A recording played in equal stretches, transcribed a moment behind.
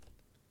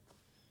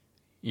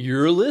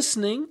You're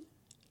listening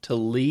to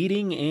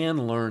Leading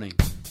and Learning.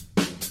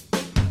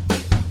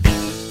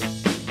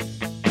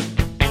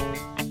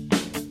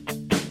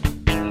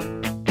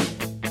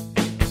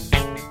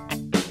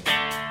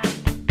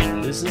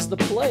 This is the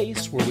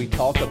place where we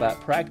talk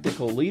about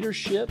practical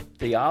leadership,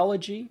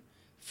 theology,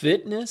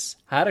 fitness,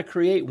 how to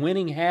create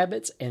winning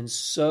habits, and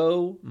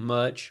so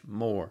much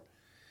more.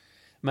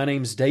 My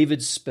name's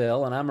David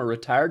Spell, and I'm a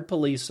retired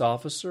police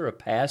officer, a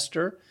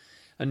pastor,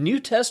 a New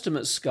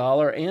Testament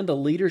scholar, and a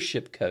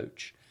leadership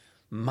coach.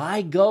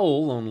 My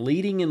goal on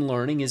Leading and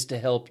Learning is to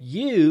help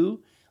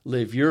you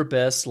live your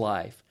best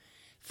life.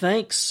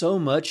 Thanks so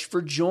much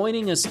for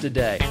joining us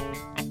today.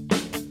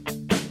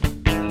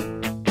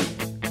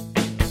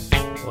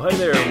 Well, hey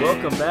there,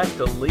 welcome back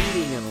to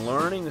Leading and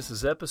Learning. This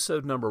is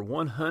episode number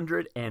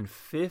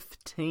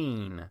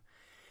 115.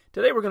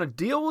 Today we're going to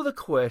deal with a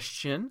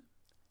question.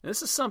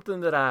 This is something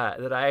that I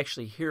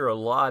actually hear a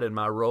lot in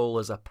my role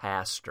as a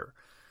pastor.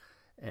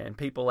 And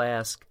people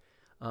ask,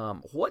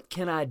 what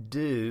can I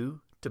do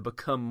to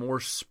become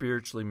more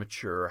spiritually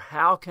mature?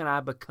 How can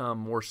I become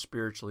more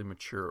spiritually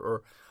mature?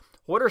 Or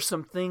what are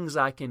some things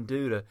I can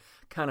do to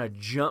kind of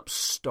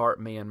jumpstart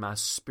me in my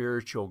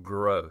spiritual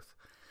growth?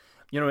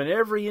 You know, and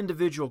every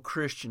individual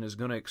Christian is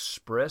going to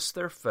express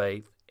their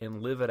faith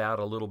and live it out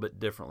a little bit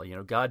differently. You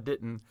know, God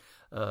didn't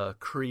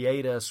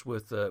create us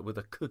with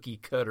a cookie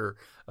cutter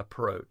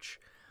approach.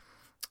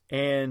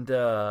 And,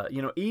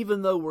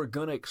 even though we're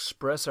going to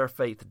express our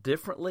faith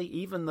differently,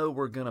 even though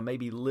we're going to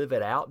maybe live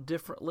it out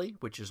differently,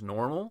 which is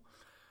normal,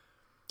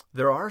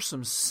 there are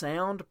some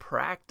sound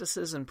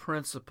practices and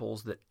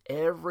principles that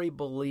every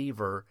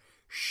believer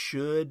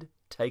should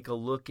take a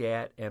look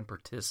at and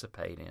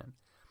participate in.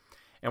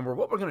 And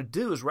what we're going to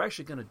do is we're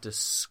actually going to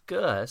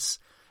discuss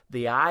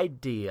the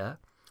idea,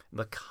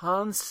 the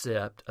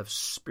concept of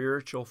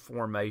spiritual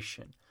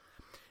formation.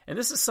 And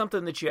this is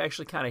something that you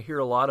actually kind of hear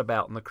a lot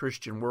about in the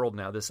Christian world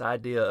now, this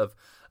idea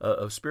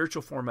of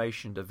spiritual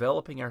formation,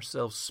 developing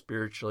ourselves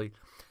spiritually.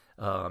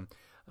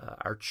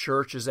 Our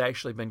church has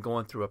actually been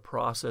going through a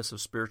process of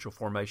spiritual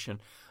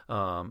formation.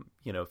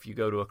 If you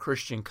go to a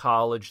Christian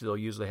college, they'll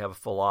usually have a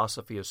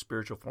philosophy of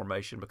spiritual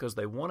formation because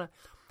they want to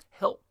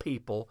help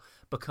people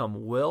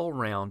become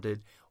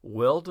well-rounded,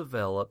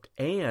 well-developed,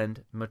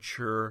 and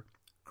mature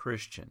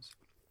Christians.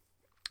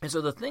 And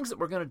so the things that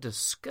we're going to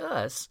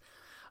discuss,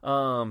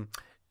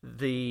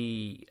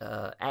 the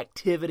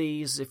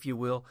activities, if you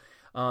will,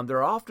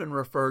 they're often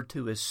referred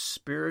to as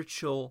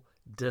spiritual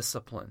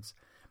disciplines,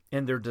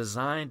 and they're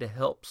designed to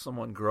help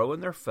someone grow in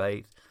their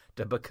faith,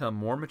 to become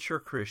more mature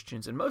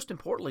Christians, and most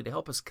importantly, to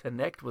help us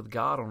connect with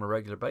God on a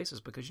regular basis.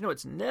 Because,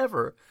 it's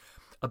never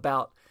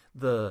about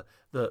the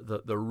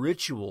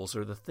rituals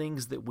or the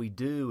things that we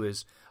do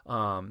is,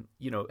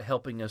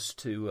 helping us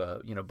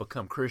to,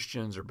 become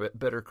Christians or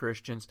better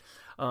Christians.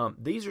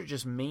 These are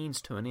just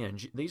means to an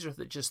end. These are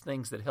just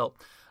things that help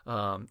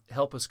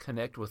us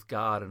connect with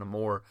God in a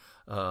more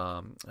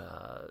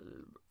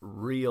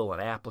real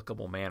and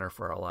applicable manner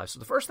for our lives. So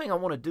the first thing I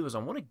want to do is I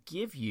want to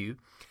give you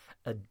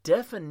a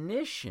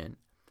definition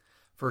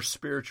for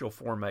spiritual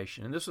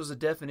formation. And this was a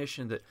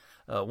definition that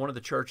one of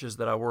the churches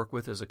that I work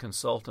with as a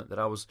consultant that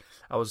I was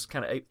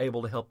kind of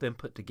able to help them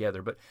put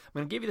together. But I'm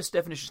going to give you this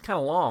definition. It's kind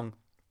of long,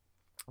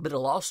 but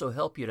it'll also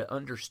help you to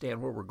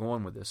understand where we're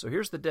going with this. So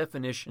here's the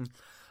definition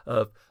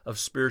of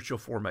spiritual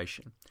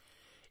formation.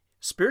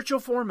 Spiritual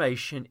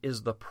formation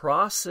is the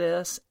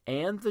process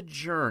and the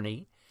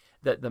journey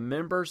that the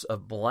members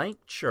of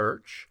blank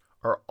church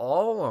are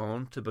all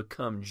on to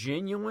become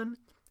genuine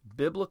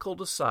biblical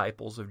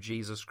disciples of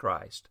Jesus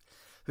Christ,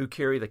 who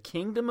carry the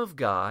kingdom of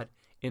God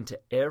into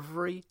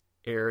every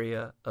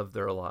area of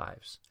their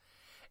lives.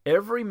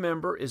 Every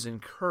member is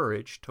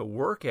encouraged to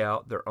work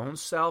out their own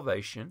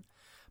salvation,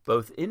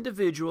 both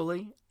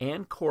individually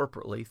and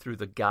corporately, through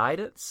the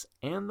guidance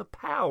and the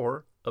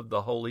power of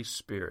the Holy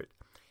Spirit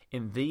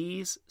in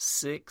these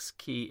 6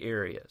 key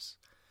areas.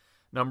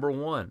 Number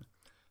 1,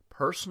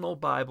 personal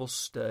Bible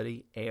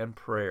study and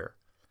prayer.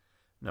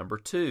 Number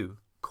 2,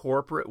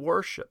 corporate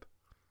worship.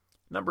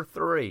 Number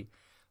 3,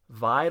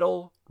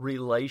 vital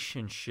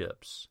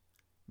relationships.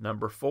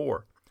 Number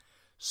 4,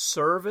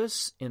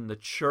 service in the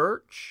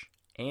church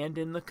and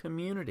in the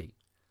community.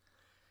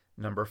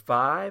 Number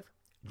 5,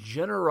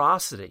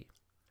 generosity.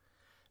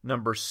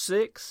 Number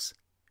 6,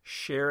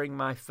 sharing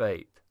my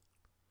faith.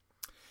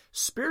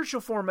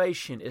 Spiritual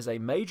formation is a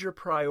major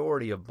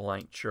priority of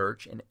Blank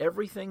Church, and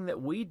everything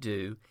that we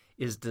do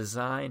is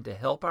designed to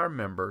help our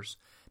members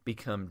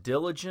become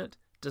diligent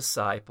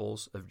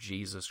disciples of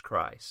Jesus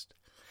Christ.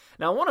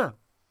 Now, I want to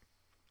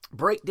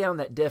break down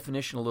that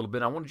definition a little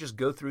bit. I want to just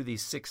go through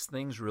these 6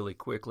 things really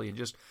quickly and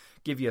just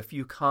give you a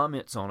few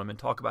comments on them and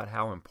talk about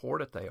how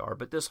important they are.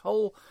 But this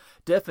whole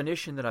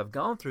definition that I've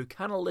gone through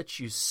kind of lets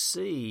you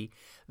see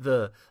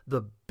the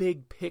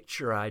big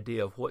picture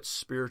idea of what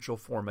spiritual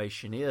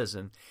formation is.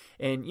 And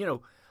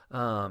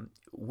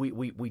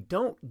we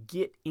don't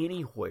get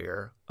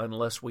anywhere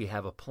unless we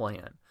have a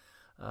plan.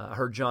 I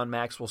heard John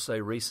Maxwell say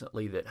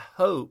recently that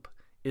hope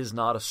is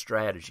not a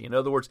strategy. In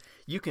other words,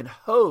 you can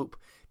hope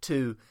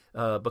to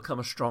become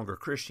a stronger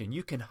Christian.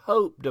 You can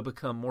hope to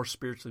become more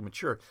spiritually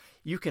mature.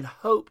 You can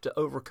hope to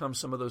overcome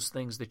some of those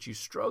things that you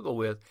struggle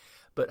with,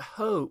 but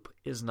hope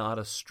is not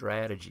a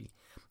strategy.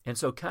 And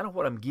so kind of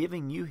what I'm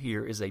giving you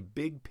here is a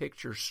big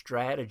picture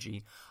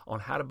strategy on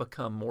how to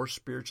become more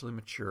spiritually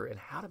mature and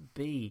how to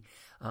be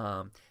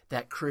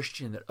that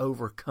Christian that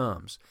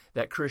overcomes,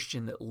 that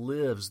Christian that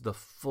lives the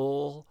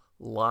full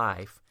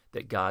life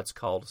that God's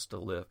called us to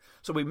live.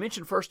 So we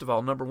mentioned, first of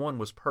all, number one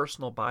was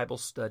personal Bible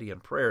study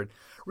and prayer.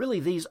 Really,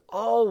 these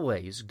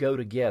always go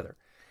together,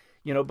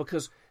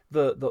 because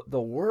the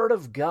Word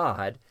of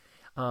God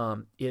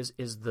is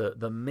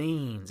the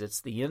means,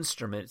 it's the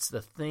instrument, it's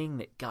the thing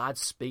that God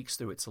speaks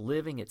through. It's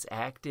living, it's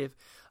active.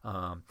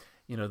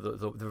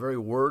 The very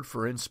word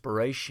for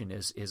inspiration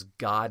is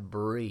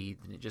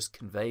God-breathed, and it just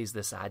conveys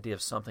this idea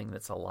of something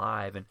that's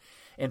alive.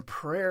 And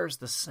prayer is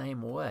the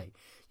same way.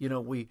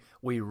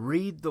 We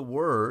read the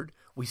Word,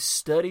 we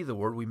study the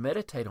Word, we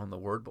meditate on the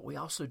Word, but we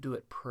also do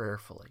it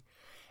prayerfully.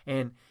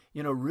 And,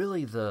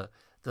 really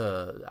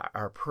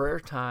our prayer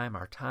time,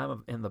 our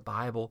time in the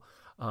Bible,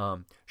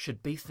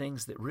 should be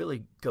things that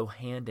really go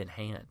hand in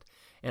hand.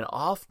 And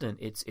often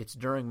it's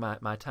during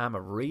my time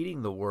of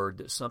reading the Word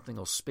that something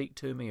will speak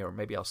to me, or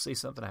maybe I'll see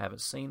something I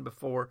haven't seen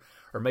before,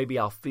 or maybe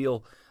I'll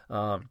feel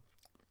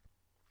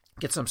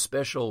get some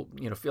special,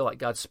 feel like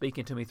God's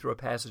speaking to me through a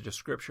passage of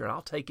Scripture, and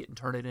I'll take it and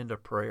turn it into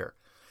prayer.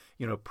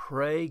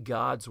 Pray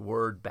God's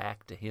Word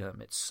back to Him.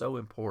 It's so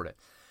important.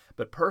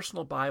 But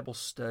personal Bible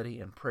study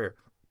and prayer.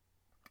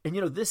 And,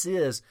 this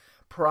is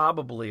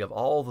probably, of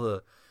all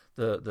the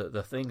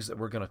things that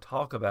we're going to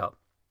talk about,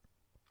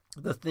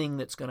 the thing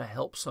that's going to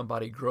help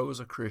somebody grow as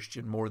a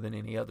Christian more than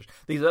any others.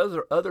 These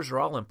others are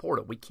all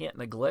important. We can't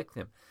neglect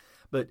them.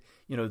 But,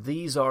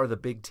 these are the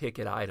big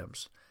ticket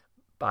items.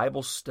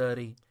 Bible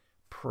study,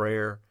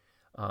 prayer,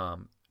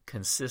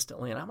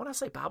 consistently. And when I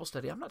say Bible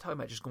study, I'm not talking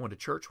about just going to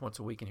church once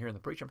a week and hearing the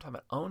preacher. I'm talking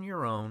about on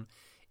your own,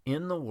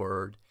 in the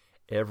Word,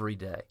 every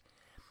day.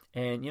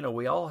 And,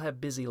 we all have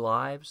busy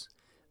lives,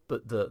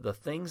 but the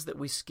things that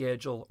we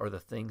schedule are the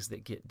things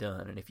that get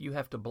done. And if you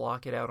have to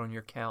block it out on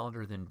your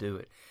calendar, then do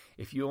it.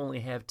 If you only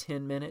have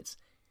 10 minutes,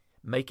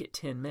 make it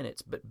 10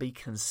 minutes, but be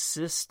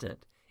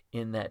consistent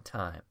in that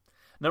time.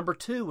 Number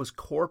two was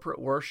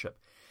corporate worship.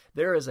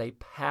 There is a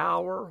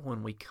power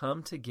when we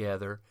come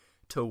together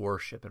to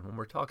worship. And when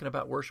we're talking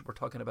about worship, we're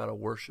talking about a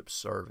worship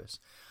service.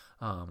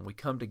 We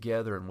come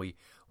together and we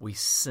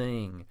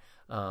sing,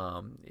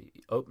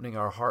 opening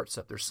our hearts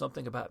up. There's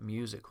something about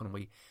music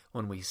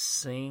when we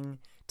sing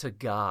to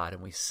God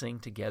and we sing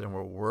together and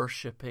we're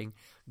worshiping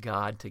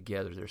God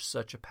together. There's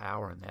such a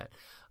power in that.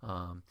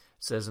 It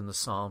says in the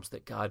Psalms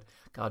that God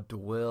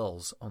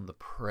dwells on the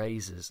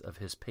praises of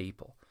His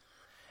people.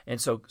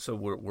 And so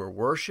we're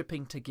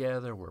worshiping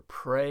together, we're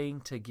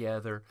praying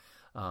together.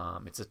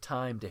 It's a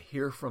time to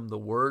hear from the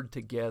Word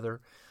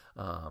together.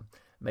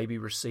 Maybe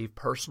receive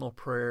personal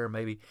prayer,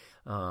 maybe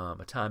a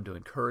time to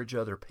encourage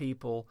other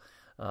people.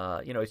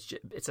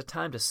 It's a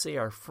time to see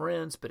our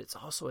friends, but it's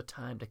also a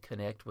time to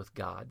connect with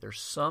God. There's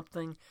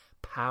something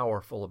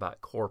powerful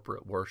about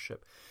corporate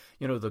worship.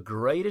 The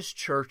greatest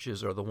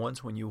churches are the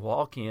ones when you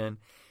walk in,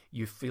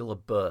 you feel a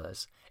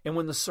buzz. And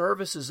when the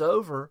service is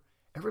over,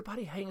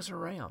 everybody hangs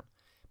around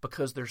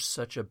because there's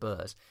such a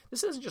buzz.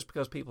 This isn't just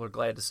because people are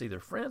glad to see their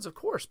friends. Of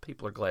course,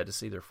 people are glad to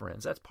see their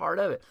friends. That's part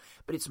of it.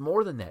 But it's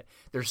more than that.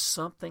 There's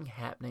something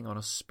happening on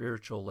a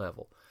spiritual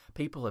level.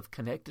 People have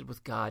connected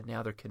with God.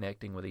 Now they're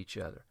connecting with each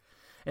other.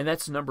 And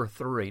that's number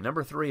three.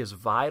 Number three is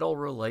vital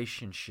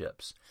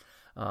relationships.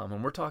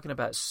 When we're talking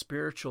about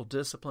spiritual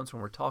disciplines,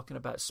 when we're talking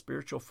about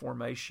spiritual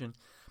formation,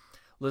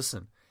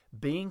 listen,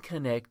 being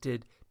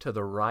connected to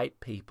the right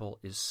people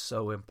is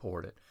so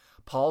important.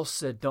 Paul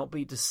said, don't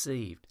be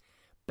deceived.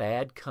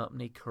 Bad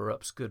company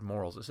corrupts good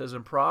morals. It says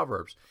in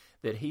Proverbs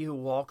that he who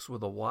walks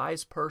with a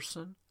wise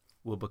person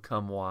will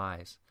become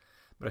wise,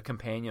 but a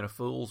companion of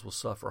fools will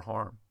suffer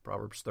harm.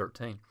 Proverbs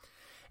 13.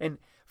 And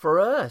for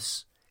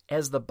us,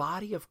 as the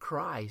body of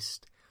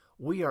Christ,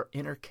 we are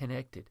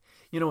interconnected.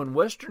 In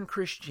Western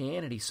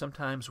Christianity,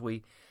 sometimes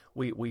we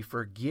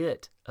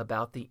forget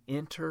about the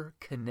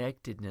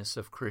interconnectedness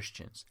of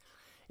Christians.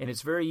 And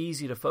it's very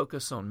easy to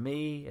focus on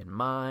me and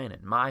mine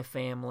and my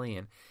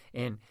family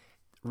and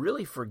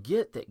really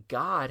forget that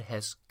God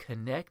has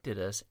connected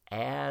us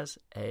as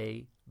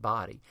a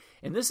body.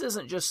 And this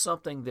isn't just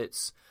something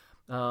that's,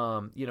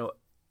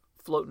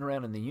 floating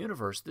around in the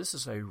universe. This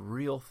is a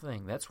real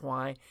thing. That's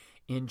why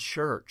in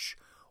church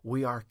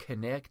we are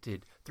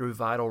connected through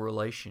vital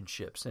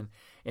relationships.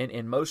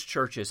 And most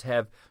churches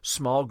have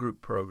small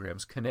group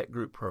programs, connect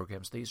group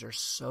programs. These are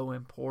so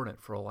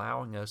important for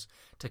allowing us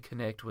to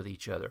connect with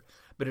each other.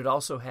 But it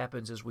also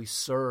happens as we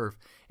serve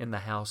in the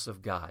house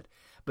of God.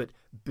 But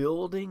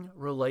building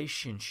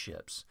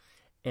relationships,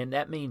 and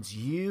that means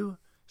you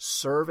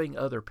serving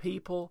other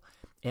people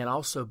and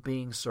also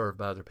being served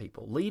by other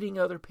people, leading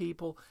other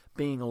people,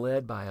 being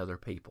led by other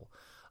people.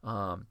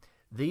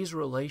 These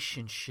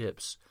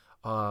relationships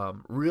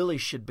really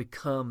should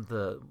become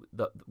the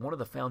one of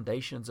the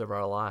foundations of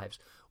our lives.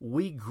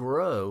 We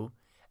grow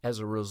as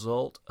a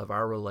result of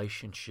our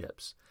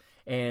relationships.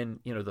 And,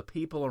 the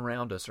people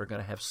around us are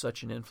going to have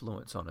such an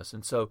influence on us.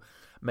 And so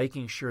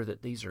making sure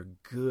that these are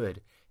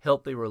good,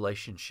 healthy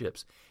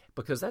relationships,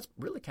 because that's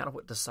really kind of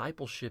what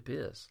discipleship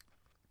is.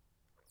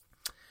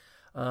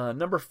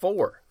 Number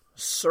 4,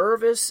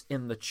 service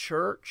in the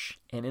church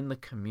and in the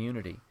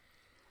community.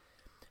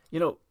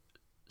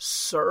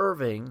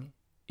 Serving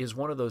is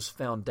one of those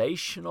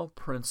foundational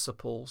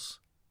principles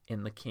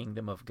in the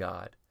kingdom of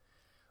God.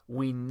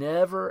 We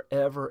never,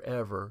 ever,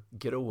 ever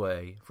get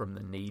away from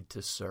the need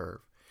to serve.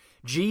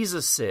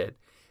 Jesus said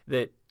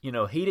that,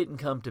 he didn't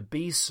come to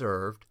be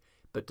served,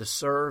 but to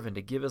serve and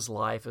to give his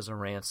life as a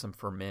ransom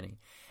for many.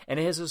 And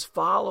as his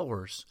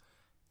followers,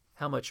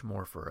 how much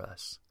more for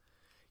us?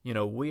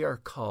 We are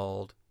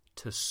called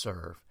to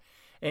serve.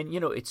 And,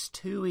 it's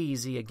too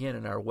easy, again,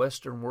 in our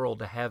Western world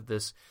to have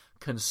this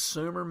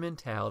consumer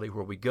mentality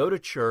where we go to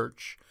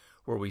church,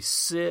 where we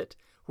sit,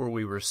 where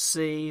we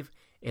receive,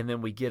 and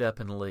then we get up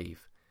and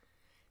leave.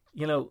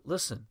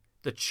 Listen,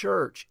 the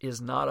church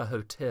is not a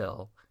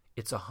hotel,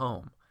 it's a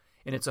home.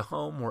 And it's a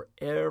home where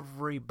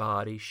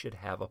everybody should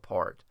have a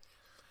part.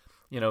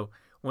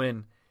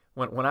 When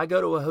I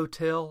go to a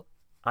hotel,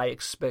 I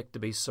expect to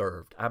be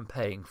served. I'm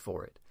paying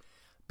for it.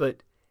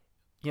 But,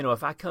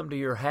 if I come to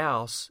your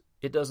house,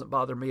 it doesn't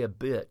bother me a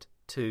bit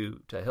to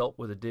help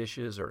with the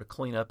dishes or to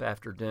clean up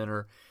after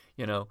dinner,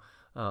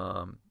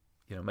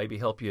 maybe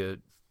help you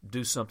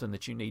do something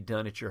that you need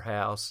done at your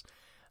house.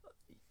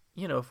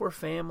 If we're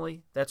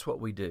family, that's what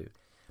we do.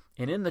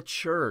 And in the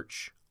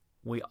church,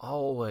 we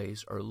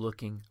always are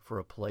looking for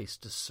a place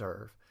to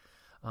serve.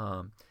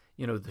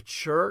 The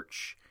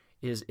church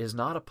is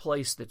not a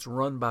place that's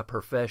run by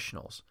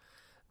professionals.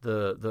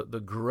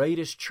 The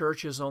greatest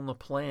churches on the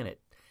planet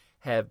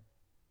have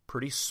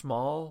pretty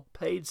small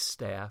paid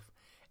staff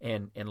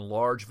and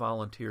large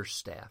volunteer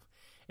staff.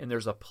 And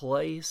there's a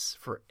place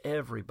for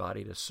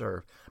everybody to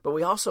serve. But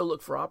we also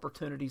look for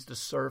opportunities to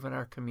serve in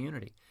our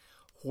community.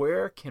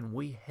 Where can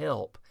we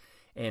help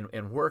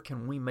and where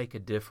can we make a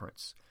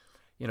difference?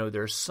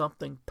 There's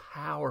something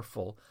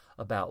powerful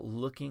about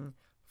looking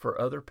for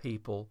other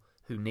people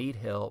who need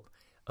help,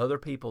 other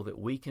people that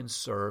we can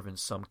serve in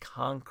some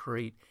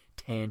concrete,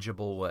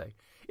 tangible way.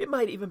 It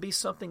might even be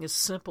something as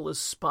simple as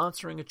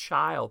sponsoring a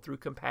child through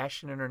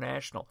Compassion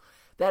International.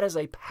 That is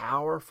a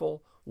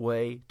powerful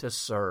way to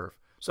serve.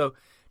 So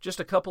just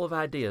a couple of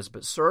ideas,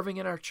 but serving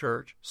in our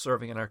church,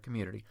 serving in our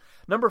community.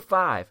 Number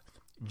 5,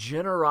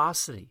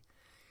 generosity.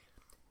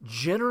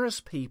 Generous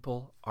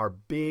people are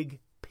big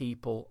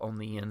people on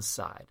the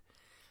inside.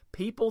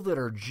 People that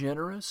are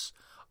generous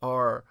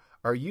are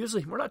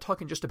usually, we're not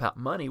talking just about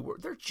money,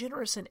 they're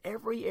generous in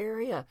every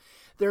area.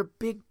 They're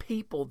big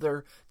people,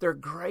 they're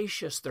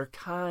gracious, they're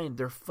kind,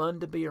 they're fun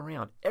to be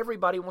around.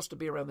 Everybody wants to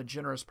be around the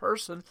generous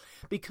person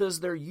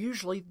because they're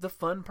usually the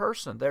fun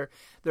person. They're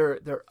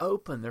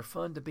open, they're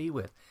fun to be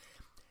with.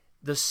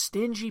 The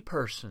stingy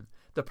person,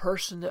 the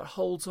person that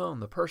holds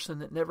on, the person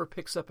that never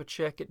picks up a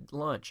check at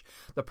lunch,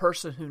 the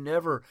person who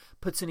never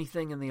puts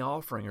anything in the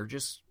offering or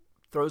just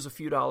throws a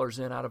few dollars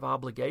in out of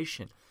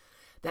obligation,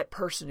 that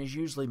person is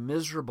usually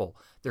miserable.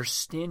 They're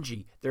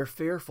stingy. They're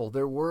fearful.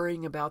 They're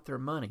worrying about their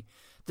money.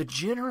 The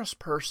generous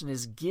person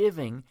is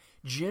giving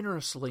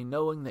generously,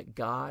 knowing that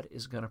God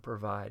is going to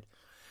provide.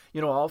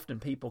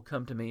 Often people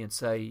come to me and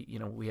say,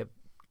 we have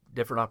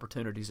different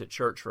opportunities at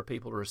church for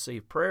people to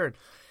receive prayer. And,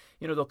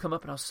 they'll come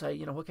up and I'll say,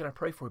 what can I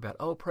pray for you about?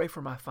 Oh, pray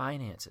for my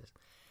finances.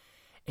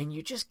 And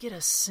you just get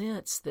a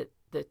sense that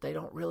they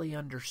don't really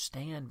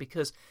understand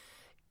because,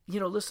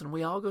 listen,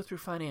 we all go through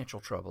financial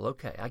trouble.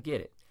 Okay, I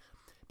get it.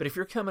 But if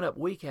you're coming up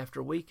week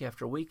after week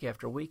after week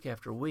after week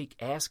after week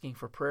asking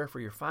for prayer for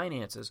your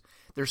finances,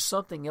 there's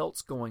something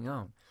else going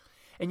on.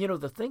 And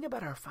the thing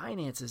about our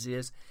finances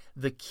is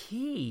the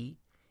key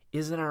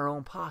is in our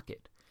own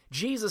pocket.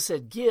 Jesus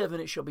said, give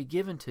and it shall be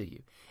given to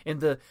you. And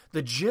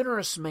the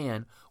generous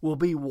man will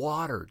be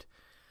watered.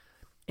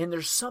 And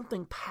there's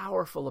something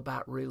powerful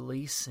about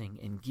releasing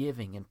and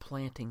giving and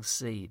planting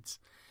seeds.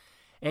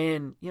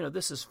 And,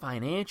 this is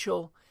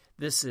financial.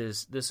 This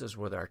is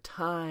with our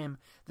time.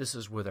 This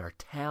is with our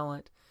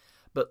talent.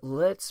 But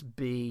let's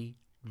be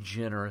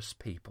generous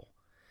people.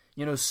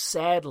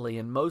 Sadly,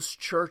 in most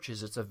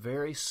churches, it's a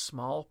very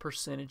small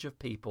percentage of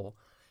people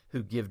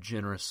who give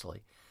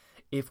generously.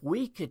 If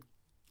we could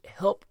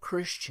help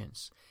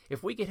Christians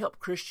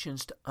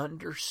to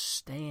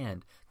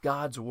understand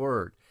God's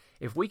Word,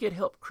 if we could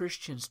help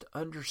Christians to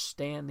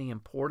understand the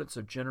importance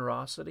of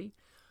generosity,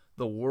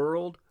 the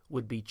world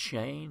would be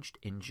changed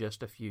in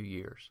just a few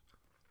years.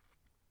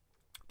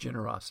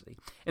 Generosity.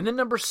 And then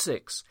number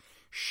 6,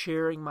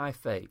 sharing my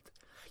faith.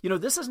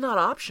 This is not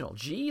optional.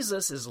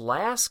 Jesus'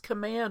 last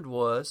command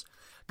was,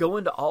 go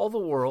into all the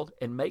world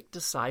and make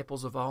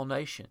disciples of all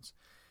nations.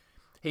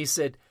 He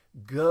said,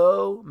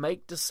 go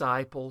make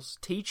disciples,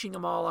 teaching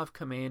them all I've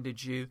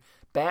commanded you,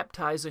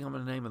 baptizing them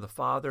in the name of the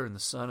Father and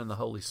the Son and the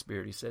Holy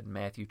Spirit, he said in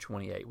Matthew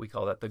 28. We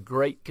call that the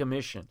Great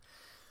Commission.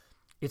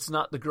 It's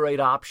not the great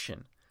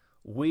option.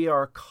 We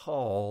are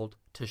called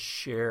to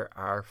share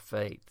our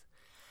faith.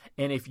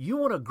 And if you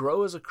want to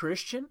grow as a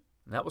Christian,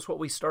 And that was what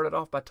we started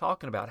off by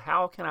talking about.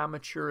 How can I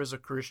mature as a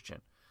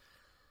Christian?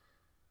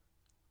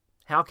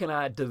 How can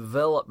I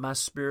develop my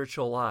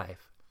spiritual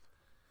life?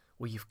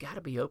 Well, you've got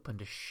to be open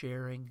to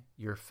sharing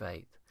your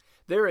faith.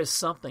 There is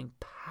something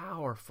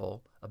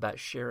powerful about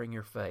sharing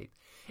your faith.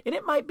 And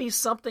it might be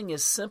something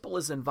as simple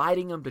as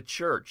inviting them to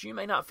church. You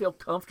may not feel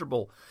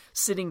comfortable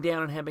sitting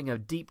down and having a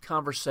deep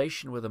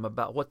conversation with them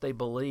about what they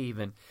believe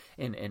and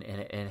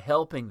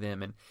helping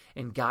them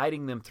and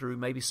guiding them through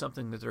maybe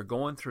something that they're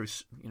going through,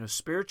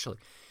 spiritually.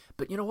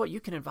 But you know what? You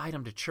can invite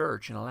them to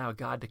church and allow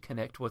God to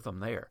connect with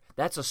them there.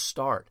 That's a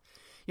start.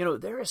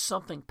 There is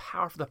something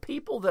powerful. The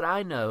people that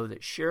I know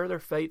that share their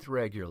faith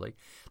regularly,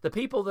 the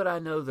people that I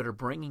know that are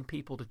bringing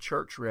people to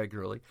church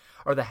regularly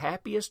are the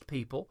happiest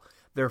people.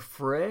 They're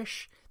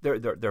fresh.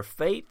 Their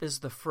faith is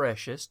the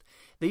freshest.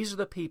 These are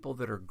the people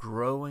that are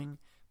growing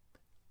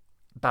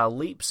by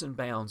leaps and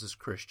bounds as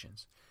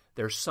Christians.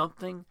 There's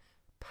something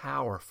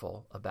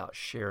powerful about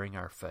sharing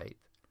our faith.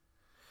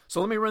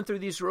 So let me run through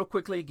these real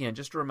quickly again,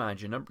 just to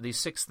remind you, these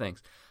 6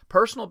 things.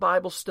 Personal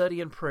Bible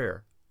study and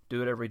prayer.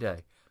 Do it every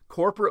day.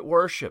 Corporate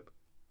worship,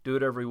 do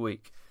it every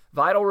week.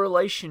 Vital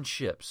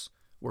relationships,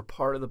 we're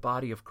part of the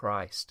body of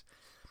Christ.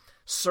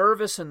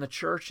 Service in the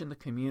church and the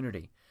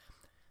community.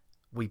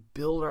 We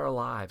build our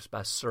lives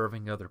by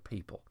serving other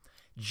people.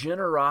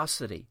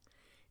 Generosity.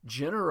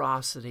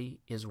 Generosity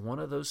is one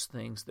of those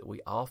things that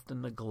we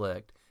often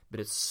neglect, but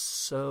it's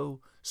so,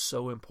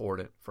 so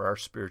important for our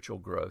spiritual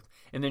growth.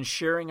 And then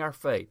sharing our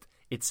faith.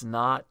 It's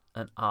not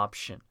an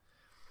option.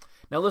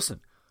 Now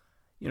listen,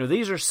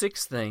 these are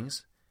 6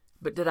 things.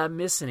 But did I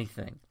miss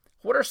anything?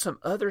 What are some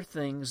other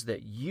things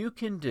that you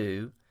can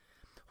do?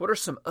 What are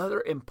some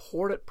other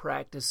important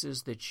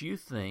practices that you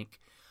think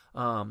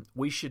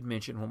we should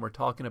mention when we're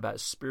talking about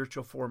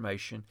spiritual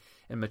formation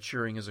and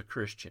maturing as a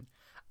Christian?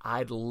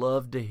 I'd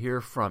love to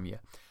hear from you.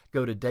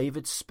 Go to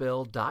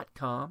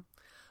davidspell.com.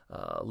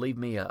 Leave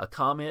me a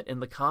comment in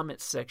the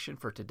comments section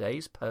for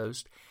today's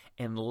post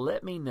and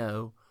let me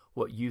know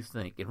what you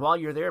think. And while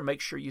you're there,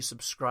 make sure you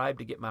subscribe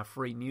to get my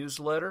free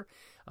newsletter.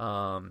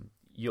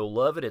 You'll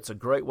love it. It's a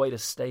great way to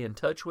stay in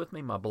touch with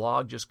me. My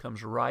blog just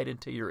comes right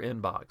into your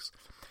inbox.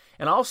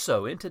 And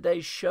also, in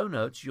today's show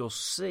notes, you'll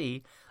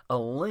see a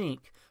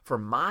link for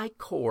my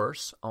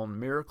course on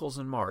Miracles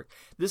in Mark.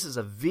 This is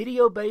a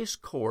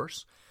video-based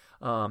course,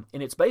 and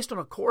it's based on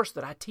a course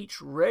that I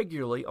teach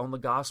regularly on the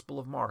Gospel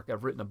of Mark.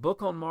 I've written a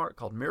book on Mark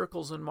called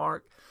Miracles in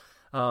Mark.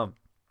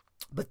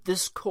 But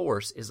this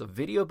course is a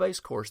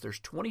video-based course. There's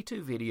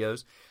 22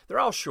 videos. They're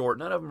all short.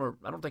 None of them are,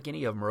 I don't think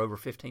any of them are over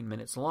 15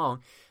 minutes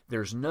long.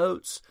 There's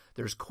notes.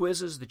 There's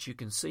quizzes that you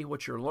can see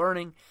what you're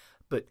learning.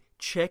 But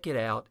check it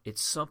out.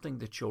 It's something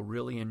that you'll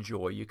really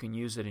enjoy. You can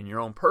use it in your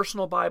own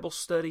personal Bible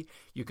study.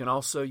 You can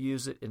also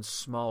use it in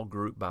small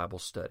group Bible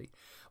study.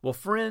 Well,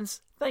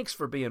 friends, thanks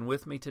for being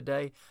with me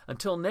today.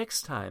 Until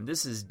next time,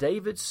 this is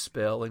David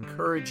Spell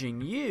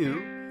encouraging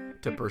you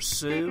to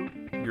pursue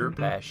your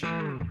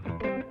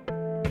passion.